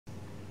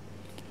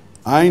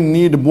I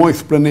need more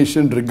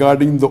explanation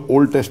regarding the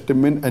Old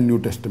Testament and New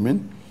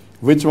Testament.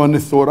 Which one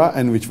is Torah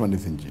and which one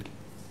is Injeel?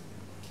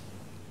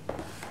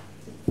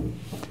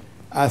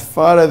 As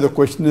far as the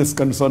question is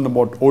concerned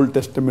about Old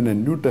Testament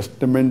and New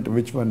Testament,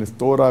 which one is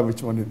Torah,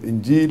 which one is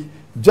Injeel,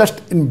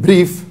 just in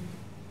brief,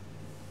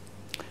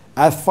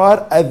 as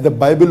far as the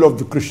Bible of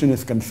the Christian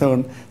is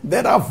concerned,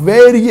 there are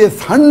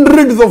various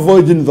hundreds of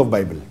versions of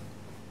Bible.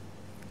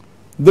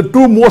 The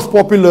two most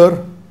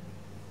popular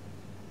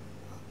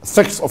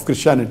sects of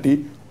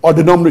Christianity or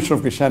denomination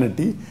of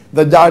Christianity,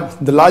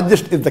 the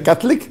largest is the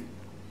Catholic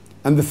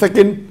and the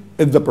second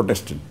is the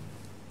Protestant.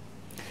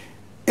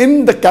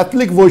 In the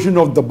Catholic version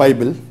of the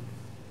Bible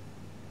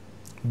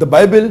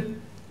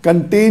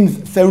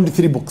contains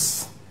 73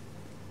 books.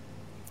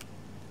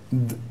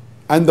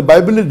 And the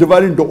Bible is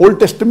divided into Old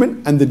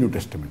Testament and the New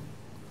Testament.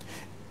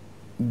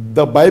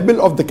 The Bible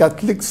of the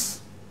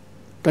Catholics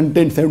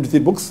contains 73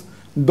 books.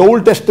 The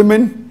Old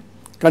Testament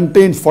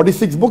contains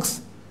 46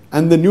 books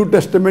and the New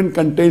Testament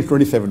contains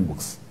 27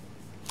 books.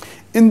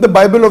 In the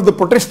Bible of the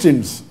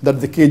Protestants, that's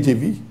the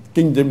KJV,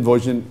 King James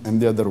Version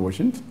and the other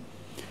versions,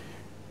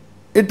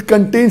 it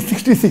contains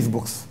 66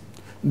 books.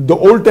 The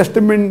Old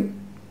Testament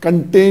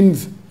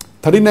contains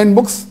 39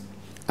 books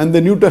and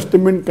the New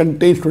Testament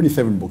contains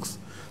 27 books.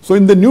 So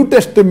in the New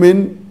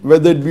Testament,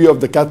 whether it be of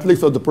the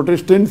Catholics or the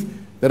Protestants,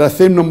 there are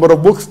same number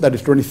of books, that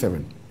is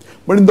 27.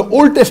 But in the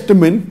Old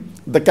Testament,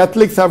 the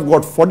Catholics have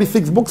got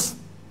 46 books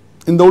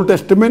in the Old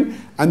Testament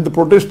and the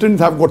Protestants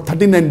have got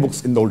 39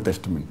 books in the Old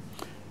Testament.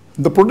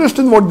 The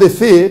Protestants, what they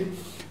say,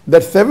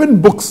 that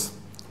 7 books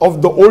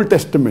of the Old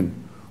Testament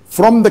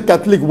from the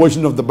Catholic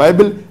version of the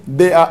Bible,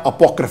 they are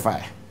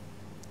apocrypha.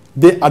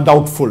 They are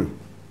doubtful.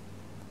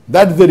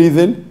 That's the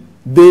reason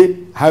they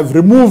have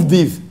removed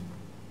these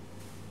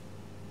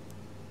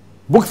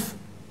books,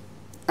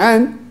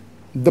 and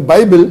the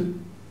Bible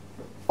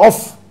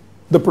of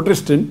the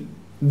Protestant,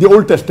 the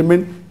Old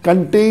Testament,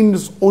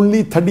 contains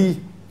only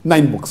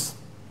 39 books.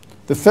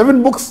 The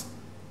 7 books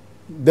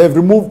they have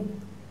removed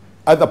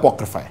as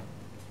apocrypha.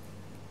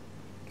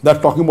 That's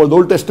talking about the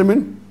Old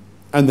Testament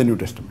and the New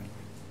Testament.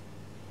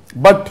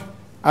 But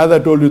as I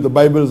told you, the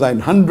Bibles are in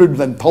hundreds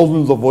and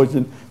thousands of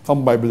versions.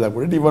 Some Bibles have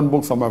got 81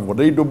 books, some have got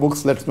 82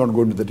 books. Let's not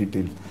go into the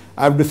details.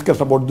 I have discussed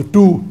about the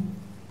two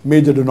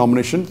major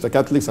denominations, the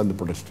Catholics and the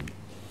Protestants.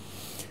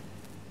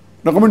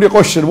 Now coming to your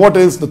question, what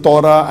is the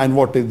Torah and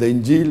what is the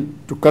Injeel?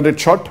 To cut it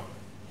short,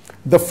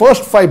 the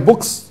first 5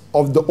 books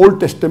of the Old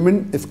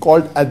Testament is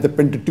called as the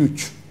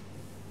Pentateuch,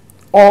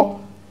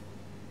 or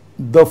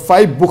the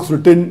 5 books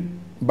written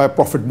by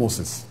Prophet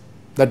Moses.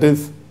 That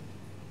is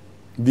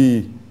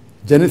the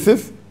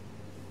Genesis,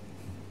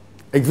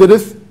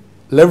 Exodus,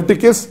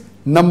 Leviticus,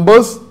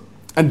 Numbers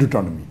and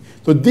Deuteronomy.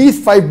 So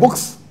these 5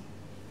 books,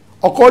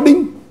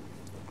 according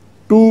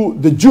to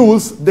the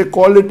Jews, they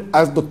call it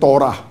as the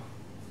Torah.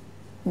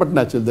 But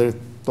naturally there is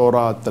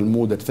Torah,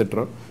 Talmud,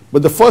 etc.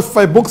 But the first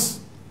 5 books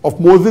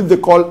of Moses they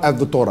call as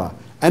the Torah.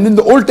 And in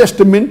the Old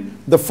Testament,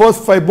 the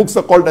first 5 books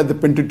are called as the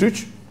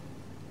Pentateuch,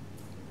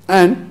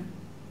 and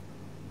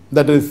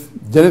that is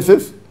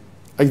Genesis,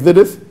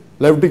 Exodus,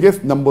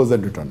 Leviticus, Numbers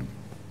and Deuteronomy.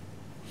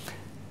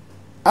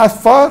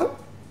 As far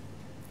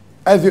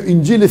as your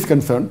Injeel is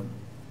concerned,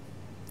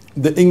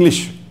 the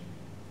English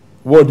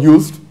word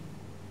used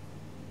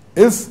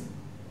is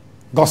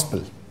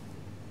gospel.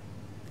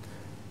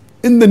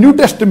 In the New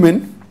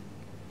Testament,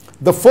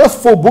 the first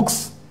 4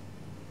 books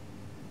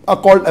are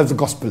called as the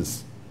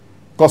Gospels.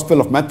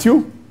 Gospel of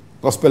Matthew,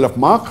 Gospel of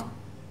Mark,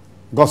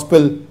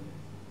 Gospel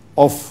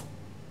of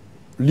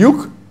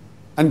Luke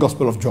and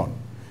Gospel of John.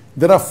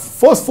 There are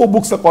first 4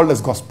 books are called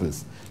as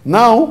Gospels.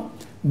 Now,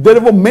 there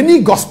were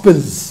many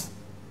Gospels.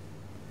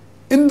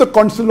 In the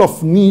Council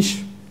of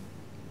Nice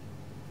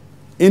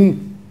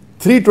in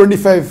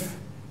 325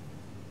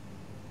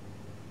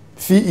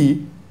 CE,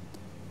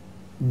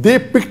 they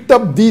picked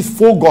up these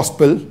 4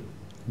 Gospels,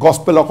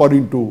 Gospel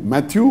according to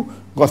Matthew,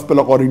 Gospel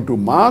according to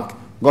Mark,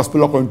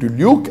 Gospel according to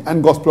Luke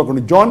and Gospel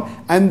according to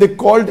John, and they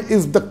called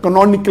it the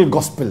canonical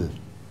Gospel.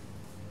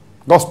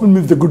 Gospel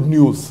means the good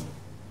news.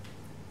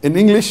 In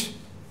English,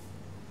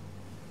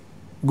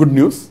 good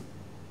news.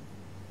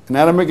 In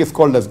Aramaic it's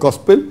called as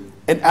Gospel.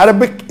 In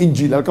Arabic,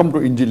 Injeel. I'll come to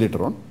Injeel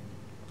later on.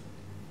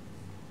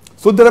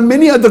 So there are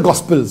many other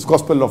Gospels.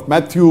 Gospel of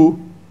Matthew,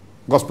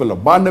 Gospel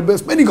of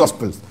Barnabas, many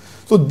Gospels.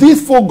 So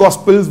these 4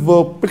 Gospels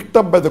were picked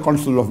up by the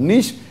Council of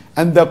Nice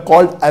and they are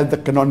called as the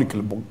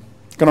canonical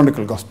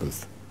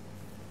Gospels.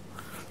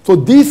 So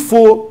these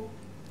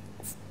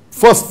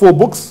first 4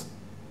 books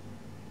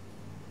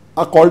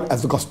are called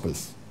as the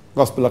Gospels.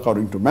 Gospel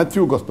according to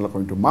Matthew, Gospel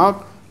according to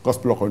Mark,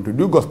 Gospel according to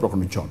Luke, Gospel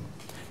according to John.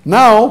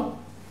 Now,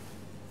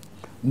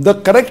 the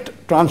correct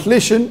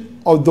translation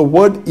of the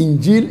word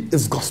Injeel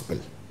is Gospel.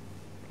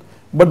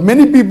 But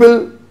many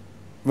people,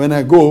 when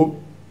I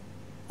go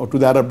or to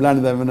the Arab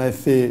land, when I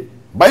say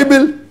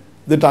Bible,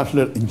 they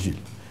translate Injeel.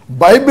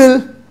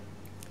 Bible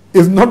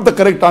is not the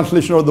correct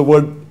translation of the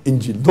word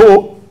Injeel.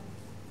 Though,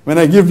 when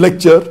I give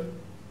lecture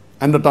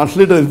and the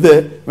translator is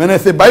there, when I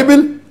say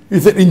Bible, he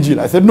said Injeel.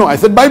 I said no, I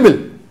said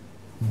Bible.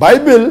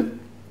 Bible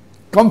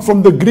comes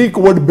from the Greek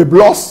word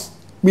biblos,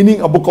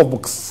 meaning a book of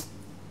books.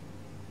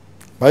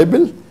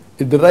 Bible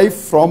is derived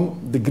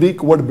from the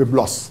Greek word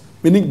biblos,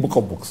 meaning book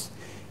of books.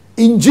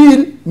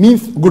 Injeel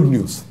means good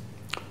news.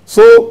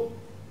 So,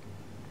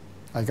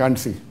 I can't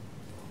see.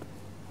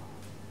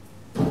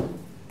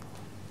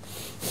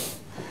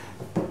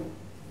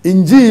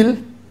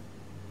 Injeel,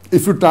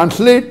 if you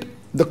translate,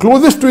 the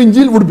closest to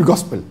Injeel would be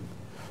gospel.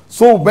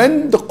 So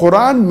when the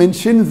Quran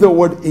mentions the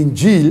word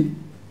Injeel,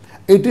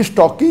 it is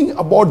talking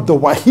about the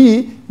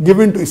wahi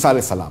given to Isa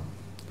alayhi salam.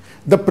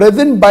 The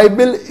present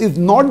Bible is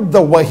not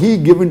the wahi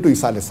given to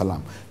Isa alayhi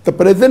salam. The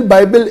present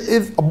Bible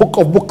is a book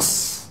of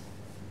books.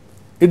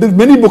 It is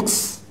many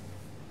books.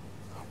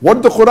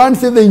 What the Quran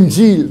says, the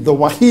Injeel, the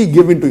wahi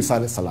given to Isa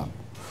alayhi salam.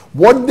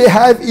 What they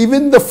have,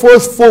 even the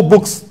first 4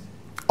 books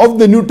of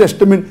the New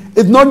Testament,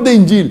 is not the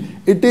Injeel.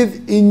 It is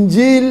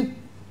Injeel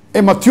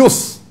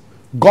Matthews,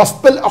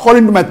 Gospel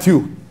according to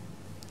Matthew.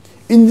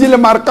 Injeel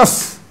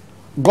Marcus,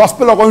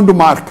 Gospel according to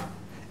Mark.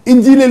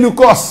 Injeel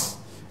Lucas,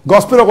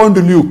 Gospel according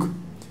to Luke.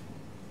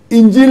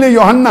 Injeel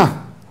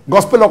Johanna,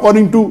 Gospel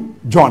according to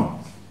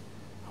John.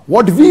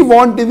 What we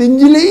want is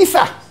Injeel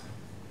Isa.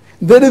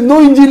 There is no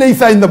Injeel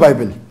Isa in the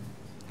Bible.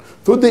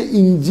 So the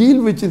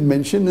Injeel which is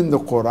mentioned in the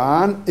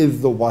Quran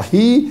is the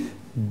wahi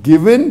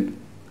given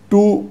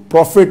to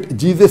Prophet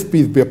Jesus,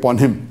 peace be upon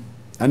him.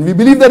 And we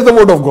believe that is the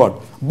word of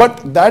God.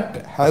 But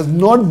that has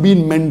not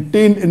been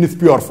maintained in its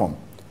pure form.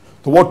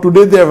 So what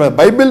today they have, a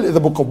Bible is a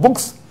book of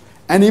books.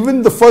 And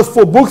even the first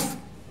 4 books,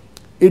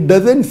 it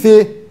doesn't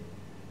say,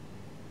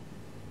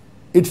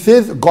 it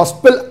says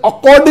gospel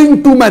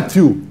according to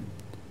Matthew,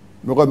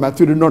 because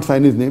Matthew did not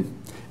sign his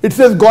name. It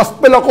says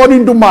gospel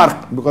according to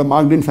Mark, because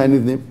Mark didn't sign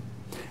his name.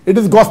 It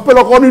is gospel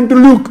according to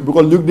Luke,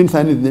 because Luke didn't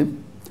sign his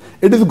name.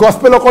 It is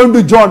gospel according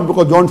to John,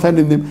 because John signed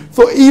his name.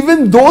 So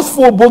even those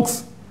 4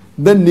 books,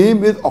 the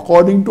name is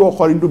according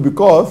to,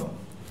 because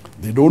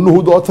they don't know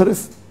who the author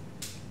is.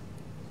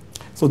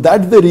 So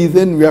that's the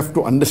reason we have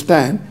to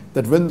understand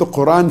that when the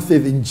Quran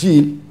says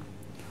Injeel,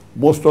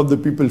 most of the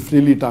people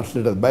freely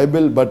translate as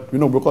Bible, but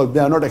because they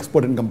are not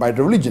expert in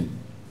comparative religion.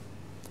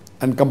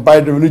 And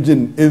comparative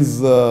religion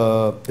is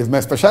my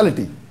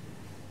specialty.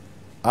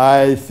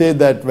 I say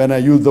that when I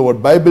use the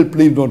word Bible,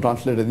 please don't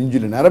translate as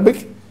Injeel in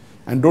Arabic,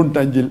 and don't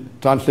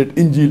translate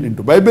Injeel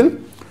into Bible.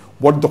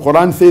 What the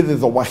Quran says is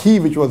the wahi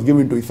which was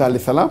given to Isa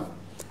alayhi salam,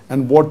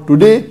 and what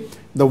today,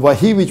 the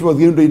wahi which was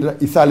given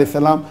to Isa alayhi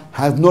salam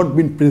has not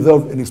been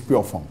preserved in its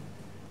pure form.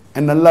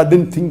 And Allah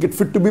didn't think it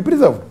fit to be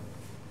preserved.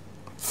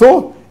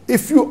 So,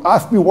 if you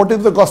ask me what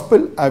is the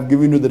gospel, I have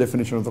given you the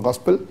definition of the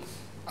gospel.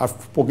 I have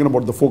spoken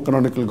about the 4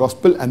 canonical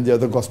gospel and the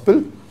other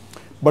gospel.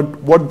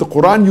 But what the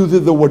Quran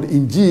uses the word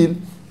Injeel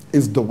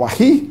is the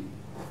wahi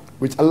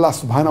which Allah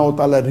subhanahu wa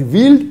ta'ala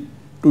revealed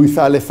to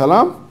Isa alayhi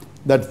salam,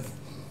 that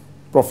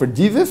Prophet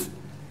Jesus.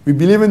 We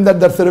believe in that,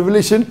 that's a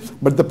revelation.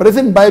 But the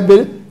present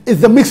Bible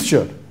is a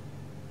mixture.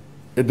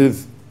 It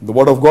is the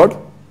word of God.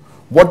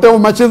 Whatever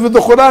matches with the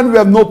Quran, we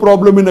have no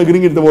problem in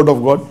agreeing it's the word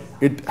of God.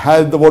 It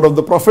has the word of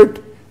the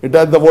Prophet. It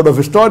has the word of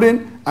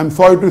historian. I'm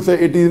sorry to say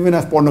it even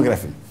has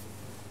pornography.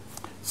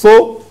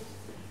 So,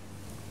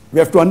 we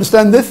have to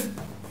understand this.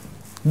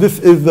 This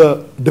is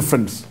the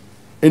difference.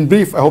 In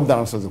brief, I hope that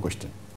answers the question.